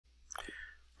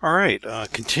All right,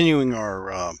 continuing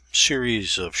our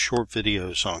series of short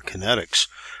videos on kinetics,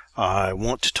 I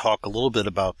want to talk a little bit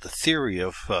about the theory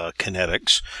of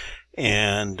kinetics,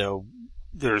 and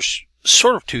there's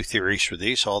sort of two theories for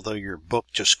these, although your book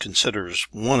just considers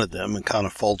one of them and kind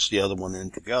of folds the other one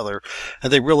in together,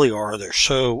 and they really are. They're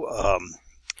so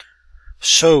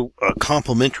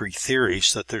complementary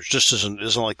theories that there's just isn't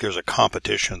like there's a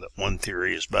competition that one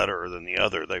theory is better than the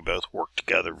other. They both work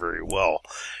together very well,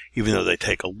 even though they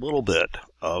take a little bit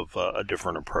of a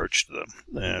different approach to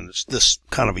them. And it's this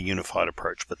kind of a unified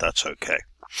approach, but that's okay.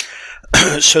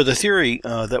 So the theory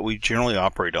that we generally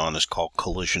operate on is called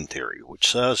collision theory,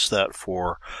 which says that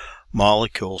for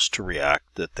molecules to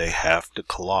react, that they have to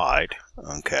collide,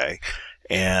 okay?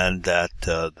 And that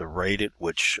the rate at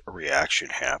which a reaction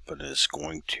happens is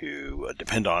going to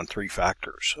depend on three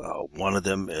factors. One of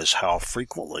them is how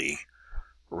frequently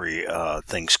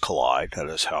things collide. That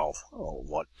is how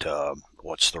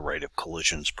what's the rate of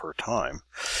collisions per time.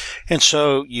 And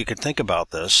so you can think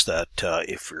about this, that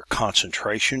if your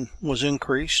concentration was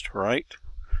increased, right?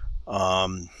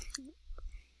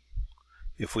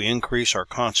 If we increase our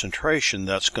concentration,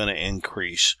 that's going to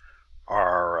increase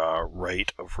our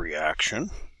rate of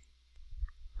reaction,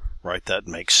 right? That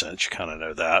makes sense. You kind of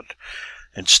know that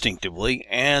instinctively.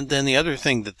 And then the other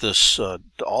thing that this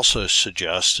also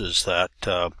suggests is that,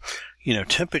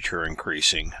 temperature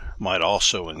increasing might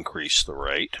also increase the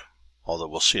rate, although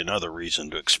we'll see another reason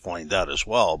to explain that as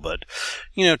well. But,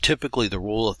 typically the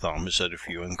rule of thumb is that if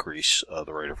you increase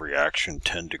the rate of reaction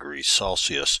 10 degrees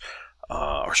Celsius,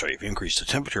 if you increase the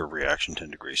temperature of reaction 10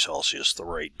 degrees Celsius, the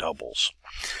rate doubles.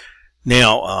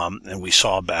 Now, and we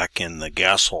saw back in the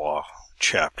gas law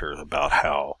chapter about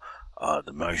how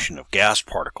the motion of gas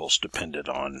particles depended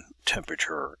on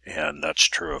temperature, and that's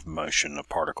true of motion of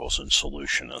particles in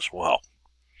solution as well.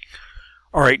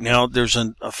 All right, now there's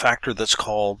a factor that's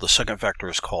called, the second factor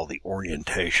is called the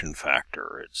orientation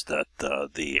factor. It's that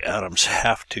the atoms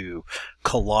have to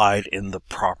collide in the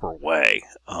proper way.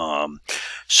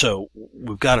 So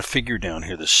we've got a figure down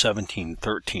here. The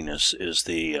 1713 is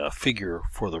the figure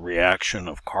for the reaction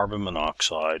of carbon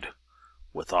monoxide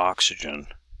with oxygen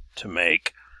to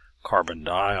make carbon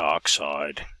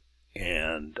dioxide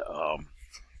and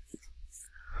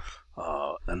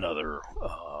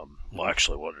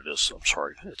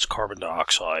it's carbon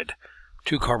dioxide,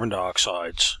 two carbon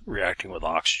dioxides reacting with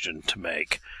oxygen to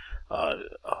make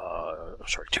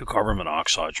two carbon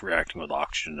monoxides reacting with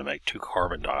oxygen to make two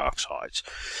carbon dioxides.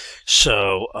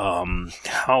 So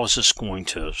how is this going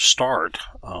to start?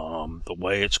 The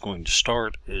way it's going to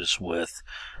start is with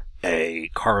a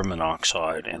carbon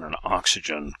monoxide and an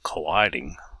oxygen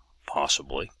colliding,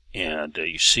 possibly. And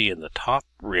you see in the top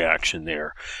reaction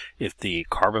there, if the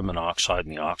carbon monoxide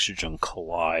and the oxygen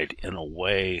collide in a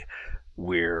way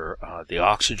where the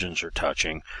oxygens are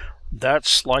touching,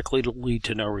 that's likely to lead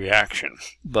to no reaction.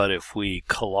 But if we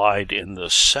collide in the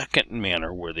second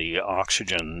manner, where the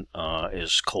oxygen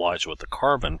collides with the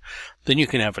carbon, then you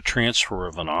can have a transfer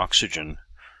of an oxygen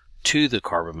to the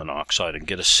carbon monoxide and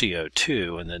get a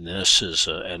CO2, and then this is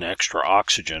an extra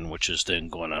oxygen, which is then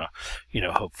going to,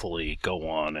 hopefully go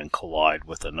on and collide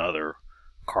with another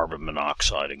carbon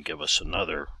monoxide and give us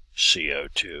another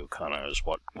CO2, kind of is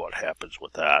what happens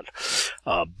with that.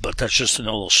 But that's just an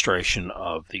illustration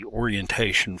of the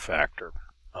orientation factor.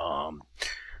 So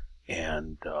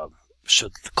the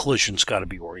collision's got to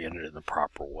be oriented in the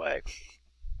proper way.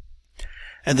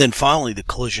 And then finally, the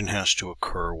collision has to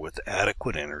occur with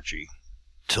adequate energy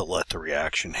to let the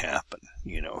reaction happen.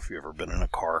 If you've ever been in a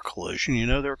car collision,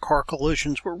 there are car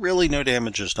collisions where really no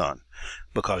damage is done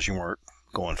because you weren't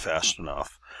going fast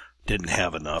enough, didn't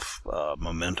have enough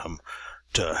momentum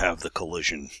to have the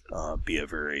collision be a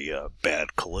very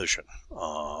bad collision.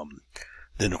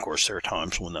 Then, of course, there are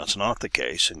times when that's not the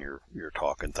case, and you're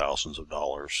talking thousands of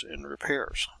dollars in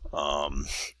repairs.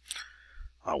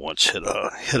 I once hit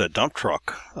a dump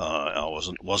truck. I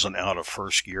wasn't out of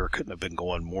first gear. Couldn't have been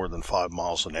going more than 5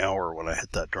 miles an hour when I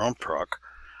hit that dump truck.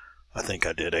 I think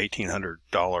I did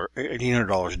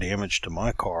 $1,800 damage to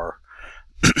my car.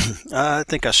 I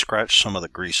think I scratched some of the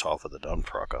grease off of the dump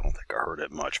truck. I don't think I hurt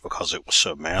it much because it was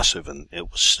so massive, and it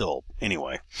was still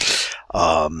anyway.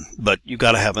 But you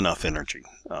got to have enough energy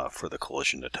for the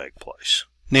collision to take place.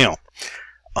 Now,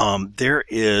 there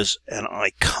is an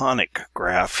iconic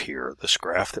graph here. This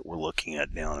graph that we're looking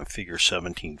at down in figure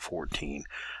 1714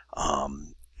 I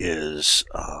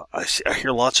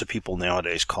hear lots of people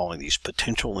nowadays calling these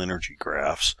potential energy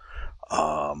graphs.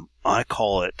 I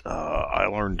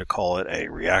learned to call it a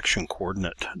reaction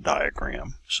coordinate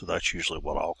diagram. So that's usually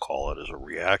what I'll call it, is a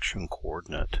reaction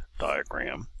coordinate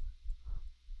diagram.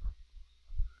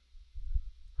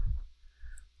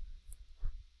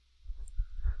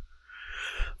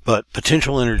 But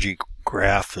potential energy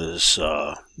graph is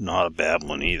not a bad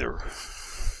one either.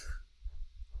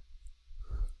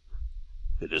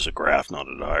 It is a graph, not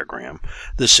a diagram.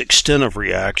 This extent of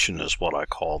reaction is what I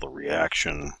call the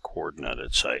reaction coordinate.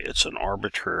 It's an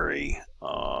arbitrary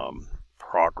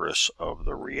progress of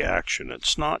the reaction.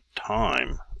 It's not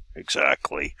time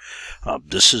exactly.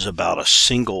 This is about a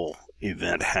single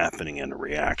event happening in a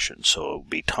reaction, so it will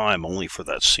be time only for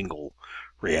that single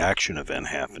reaction event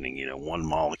happening. You know, one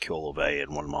molecule of A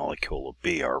and one molecule of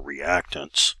B are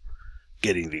reactants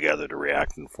getting together to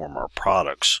react and form our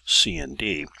products, C and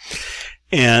D.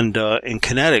 And in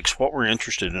kinetics, what we're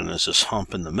interested in is this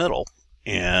hump in the middle.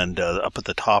 And up at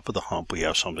the top of the hump, we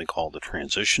have something called the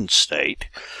transition state.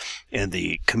 And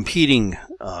the competing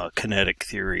kinetic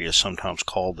theory is sometimes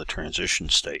called the transition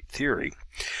state theory.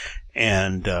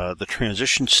 And the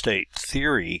transition state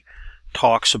theory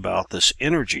talks about this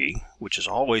energy, which is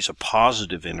always a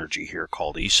positive energy here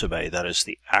called E sub A. That is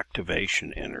the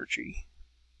activation energy.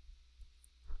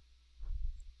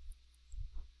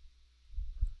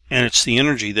 And it's the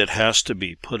energy that has to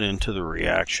be put into the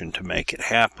reaction to make it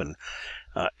happen.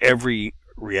 Every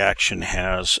reaction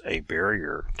has a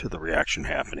barrier to the reaction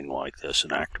happening like this,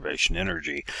 an activation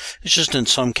energy. It's just in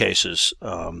some cases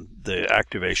the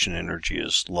activation energy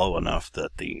is low enough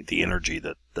that the energy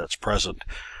that's present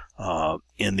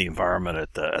in the environment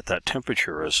at that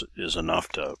temperature is enough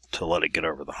to let it get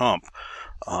over the hump.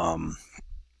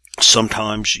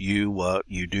 Sometimes you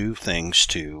do things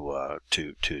to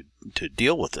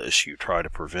deal with this. You try to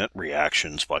prevent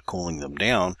reactions by cooling them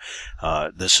down.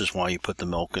 This is why you put the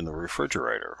milk in the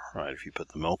refrigerator, right? If you put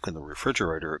the milk in the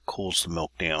refrigerator, it cools the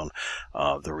milk down.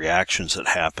 The reactions that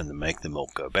happen to make the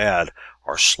milk go bad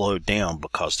are slowed down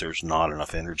because there's not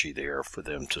enough energy there for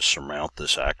them to surmount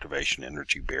this activation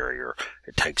energy barrier.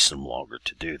 It takes them longer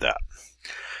to do that.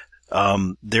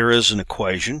 There is an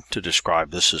equation to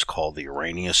describe this. Is called the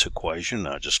Arrhenius equation.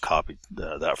 I just copied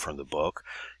that from the book.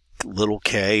 Little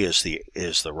k is the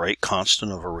rate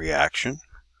constant of a reaction.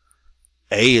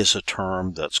 A is a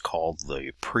term that's called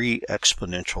the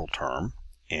pre-exponential term,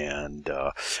 and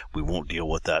we won't deal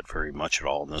with that very much at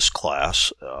all in this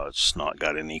class. It's not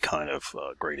got any kind of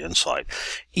great insight.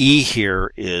 E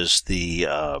here is the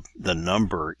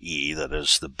number E, that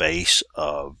is the base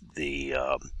of the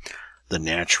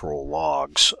natural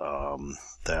logs.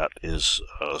 That is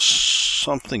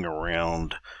something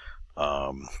around,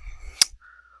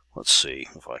 let's see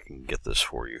if I can get this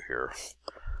for you here.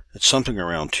 It's something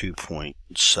around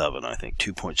 2.7, I think,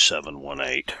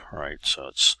 2.718, right? So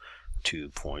it's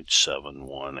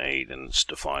 2.718, and it's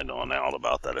defined on out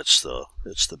about that. It's the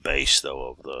base, though,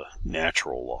 of the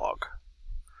natural log.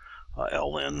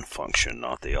 ln function,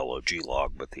 not the log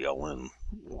log, but the ln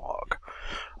log.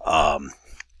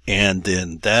 And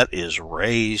then that is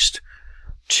raised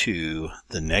to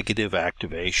the negative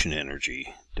activation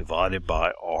energy divided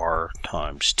by R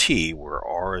times T, where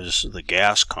R is the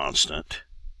gas constant,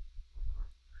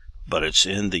 but it's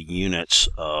in the units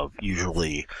of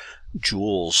usually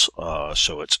joules,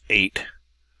 so it's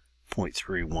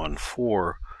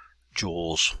 8.314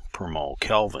 joules per mole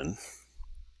Kelvin,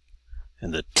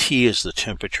 and the T is the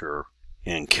temperature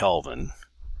in Kelvin.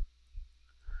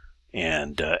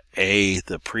 And A,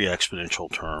 the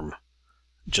pre-exponential term,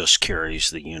 just carries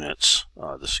the units.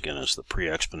 This again is the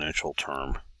pre-exponential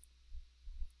term,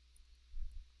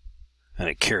 and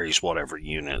it carries whatever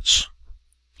units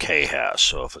K has.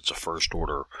 So if it's a first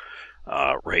order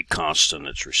rate constant,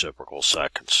 it's reciprocal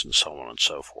seconds, and so on and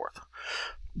so forth.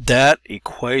 That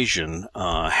equation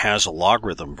has a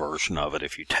logarithm version of it.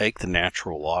 If you take the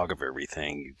natural log of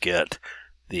everything, you get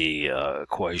the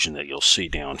equation that you'll see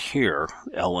down here.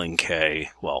 ln k,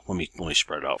 well, let me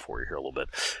spread it out for you here a little bit.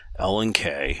 ln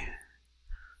k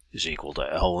is equal to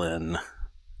ln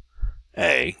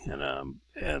a,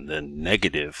 and then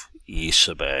negative E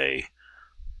sub a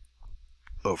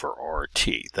over RT.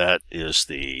 That is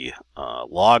the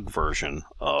log version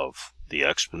of the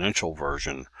exponential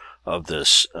version of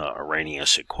this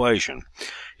Arrhenius equation.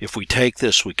 If we take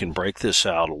this, we can break this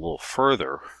out a little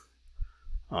further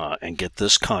and get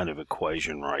this kind of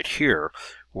equation right here,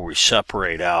 where we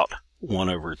separate out 1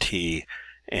 over T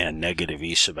and negative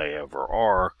E sub A over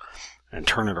R, and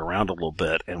turn it around a little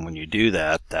bit. And when you do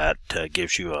that, that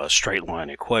gives you a straight line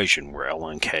equation where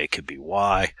ln k could be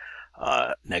y,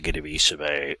 negative E sub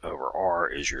A over R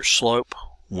is your slope,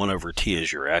 1 over T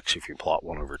is your x if you plot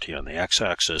 1 over T on the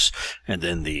x-axis, and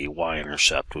then the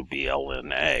y-intercept would be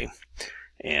ln A.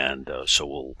 And so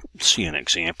we'll see an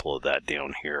example of that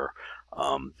down here.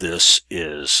 This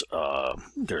is,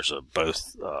 there's a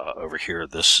both over here,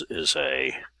 this is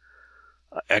a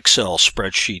Excel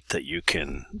spreadsheet that you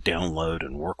can download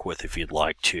and work with if you'd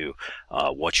like to.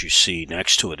 What you see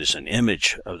next to it is an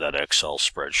image of that Excel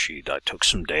spreadsheet. I took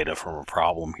some data from a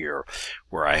problem here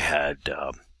where I had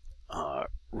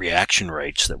reaction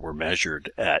rates that were measured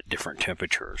at different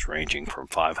temperatures ranging from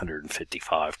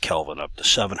 555 Kelvin up to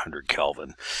 700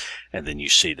 Kelvin, and then you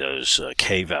see those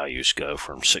K values go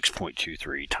from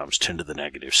 6.23 times 10 to the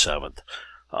negative 7th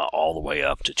all the way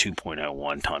up to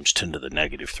 2.01 times 10 to the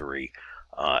negative 3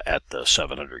 at the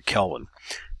 700 Kelvin.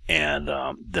 And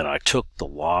then I took the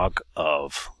log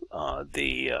of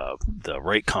the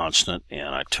rate constant, and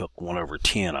I took 1 over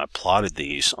 10. I plotted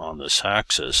these on this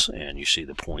axis, and you see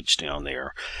the points down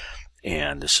there.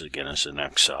 And this again is in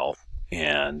Excel,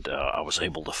 and I was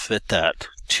able to fit that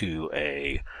to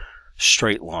a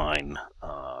straight line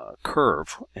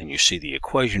curve, and you see the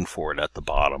equation for it at the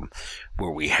bottom,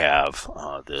 where we have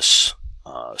this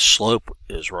slope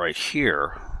is right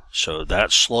here. So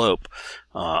that slope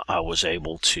I was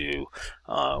able to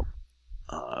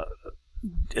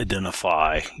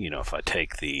identify, if I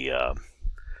take the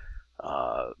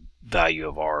value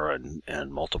of R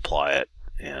and multiply it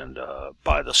and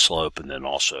by the slope, and then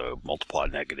also multiply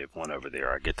 -1 over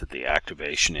there, I get that the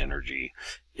activation energy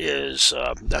is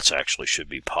that's actually should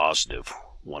be positive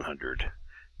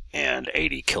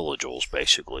 180 kilojoules.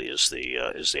 Basically, is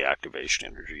the activation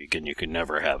energy. Again, you can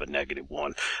never have a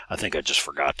 -1. I think I just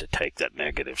forgot to take that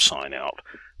negative sign out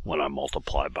when I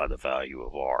multiply by the value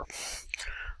of R.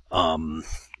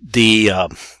 The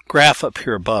graph up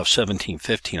here above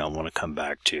 1715 I want to come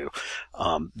back to.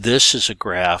 This is a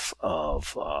graph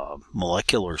of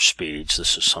molecular speeds.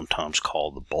 This is sometimes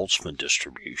called the Boltzmann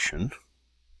distribution.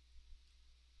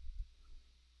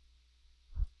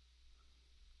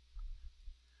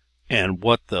 And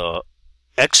what the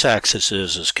x-axis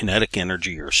is kinetic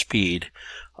energy or speed.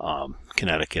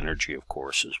 Kinetic energy, of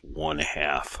course, is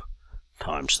 1/2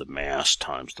 times the mass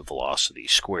times the velocity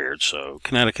squared. So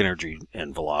kinetic energy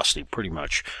and velocity pretty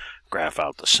much graph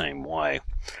out the same way.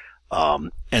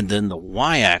 And then the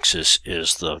y-axis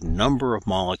is the number of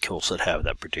molecules that have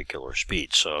that particular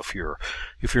speed. So if you're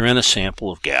in a sample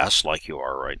of gas like you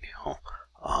are right now,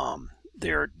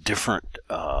 there are different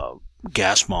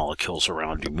gas molecules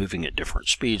around you moving at different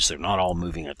speeds. They're not all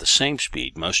moving at the same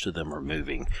speed. Most of them are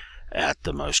moving at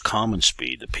the most common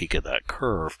speed, the peak of that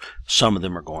curve. Some of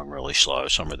them are going really slow,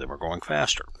 some of them are going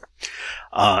faster.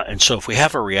 And so if we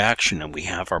have a reaction and we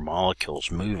have our molecules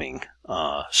moving,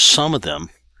 some of them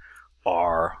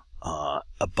are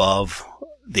above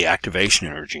the activation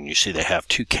energy. And you see they have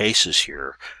two cases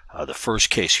here. The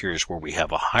first case here is where we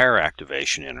have a higher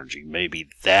activation energy. Maybe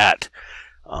that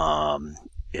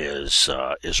is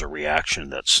a reaction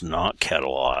that's not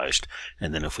catalyzed.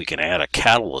 And then if we can add a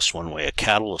catalyst, one way a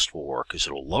catalyst will work is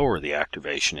it'll lower the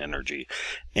activation energy,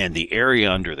 and the area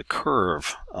under the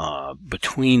curve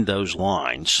between those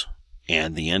lines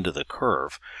and the end of the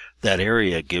curve, that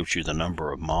area gives you the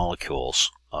number of molecules.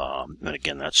 And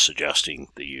again, that's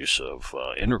suggesting the use of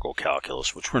integral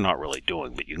calculus, which we're not really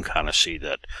doing, but you can kind of see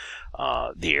that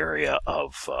the area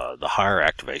of the higher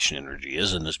activation energy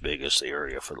isn't as big as the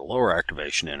area for the lower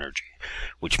activation energy,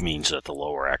 which means that the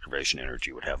lower activation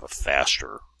energy would have a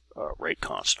faster rate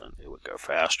constant. It would go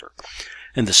faster.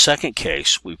 In the second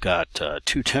case, we've got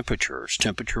two temperatures.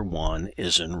 Temperature 1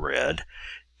 is in red,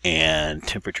 and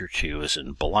temperature 2 is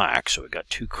in black. So we've got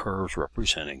two curves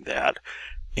representing that.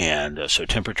 And so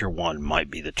temperature 1 might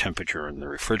be the temperature in the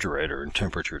refrigerator, and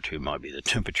temperature 2 might be the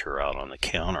temperature out on the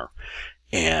counter.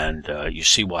 And you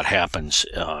see what happens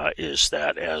is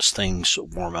that as things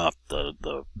warm up,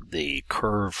 the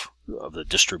curve of the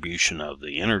distribution of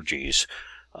the energies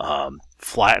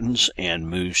flattens and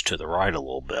moves to the right a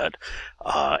little bit.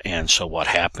 And so what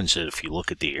happens is, if you look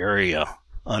at the area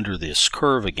under this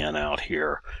curve again out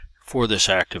here for this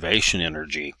activation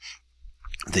energy,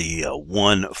 the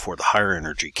one for the higher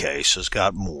energy case has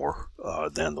got more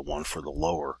than the one for the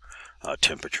lower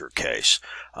temperature case.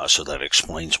 So that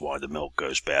explains why the milk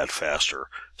goes bad faster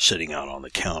sitting out on the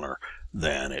counter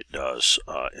than it does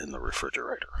in the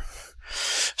refrigerator.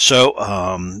 So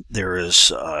there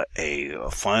is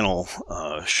a final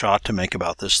shot to make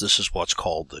about this. This is what's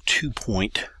called the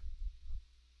two-point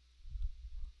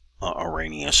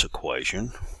Arrhenius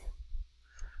equation.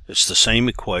 It's the same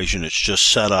equation. It's just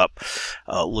set up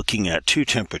looking at two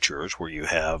temperatures, where you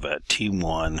have at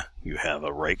T1 you have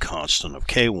a rate constant of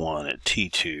K1, at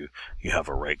T2 you have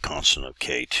a rate constant of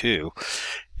K2,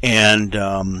 and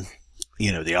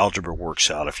the algebra works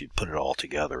out. If you put it all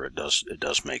together, it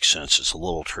does make sense. It's a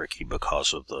little tricky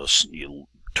because of this.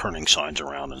 turning signs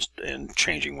around and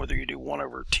changing whether you do 1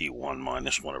 over T1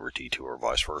 minus 1 over T2 or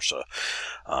vice versa.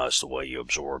 It's the way you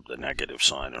absorb the negative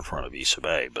sign in front of E sub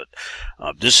A. But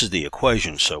this is the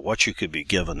equation. So what you could be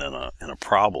given in a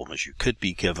problem is you could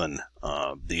be given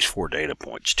these 4 data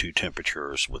points, 2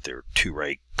 temperatures with their 2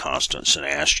 rate constants, and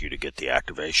asked you to get the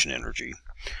activation energy.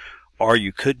 Or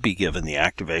you could be given the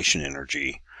activation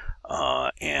energy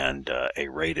and a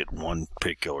rate at one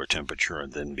particular temperature,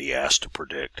 and then be asked to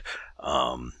predict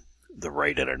the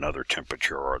rate at another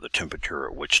temperature, or the temperature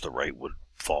at which the rate would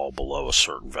fall below a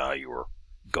certain value or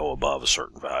go above a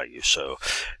certain value. So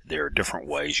there are different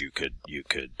ways you could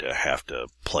have to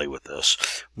play with this.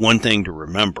 One thing to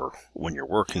remember when you're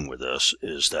working with this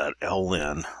is that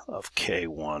ln of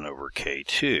K1 over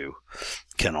K2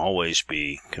 can always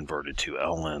be converted to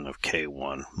ln of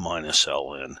K1 minus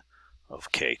ln of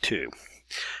K2.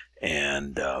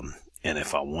 And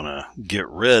if I want to get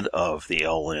rid of the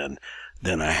ln,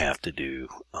 then I have to do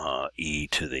e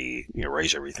to the,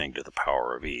 raise everything to the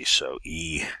power of e. So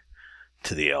e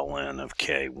to the ln of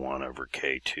K1 over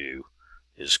K2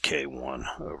 is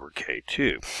K1 over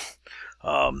K2.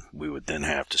 We would then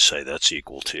have to say that's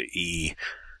equal to e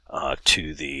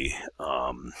to the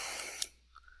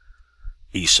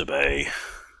E sub A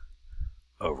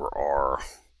over R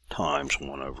times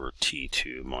 1 over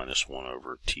T2 minus 1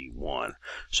 over T1.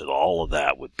 So all of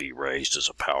that would be raised as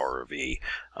a power of E.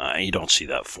 And you don't see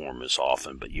that form as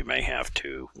often, but you may have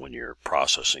to, when you're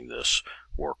processing this,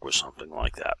 work with something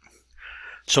like that.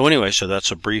 So anyway, so that's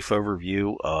a brief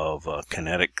overview of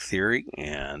kinetic theory,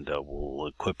 and we'll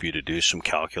equip you to do some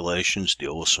calculations,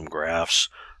 deal with some graphs,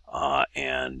 so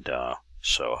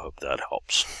I hope that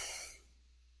helps.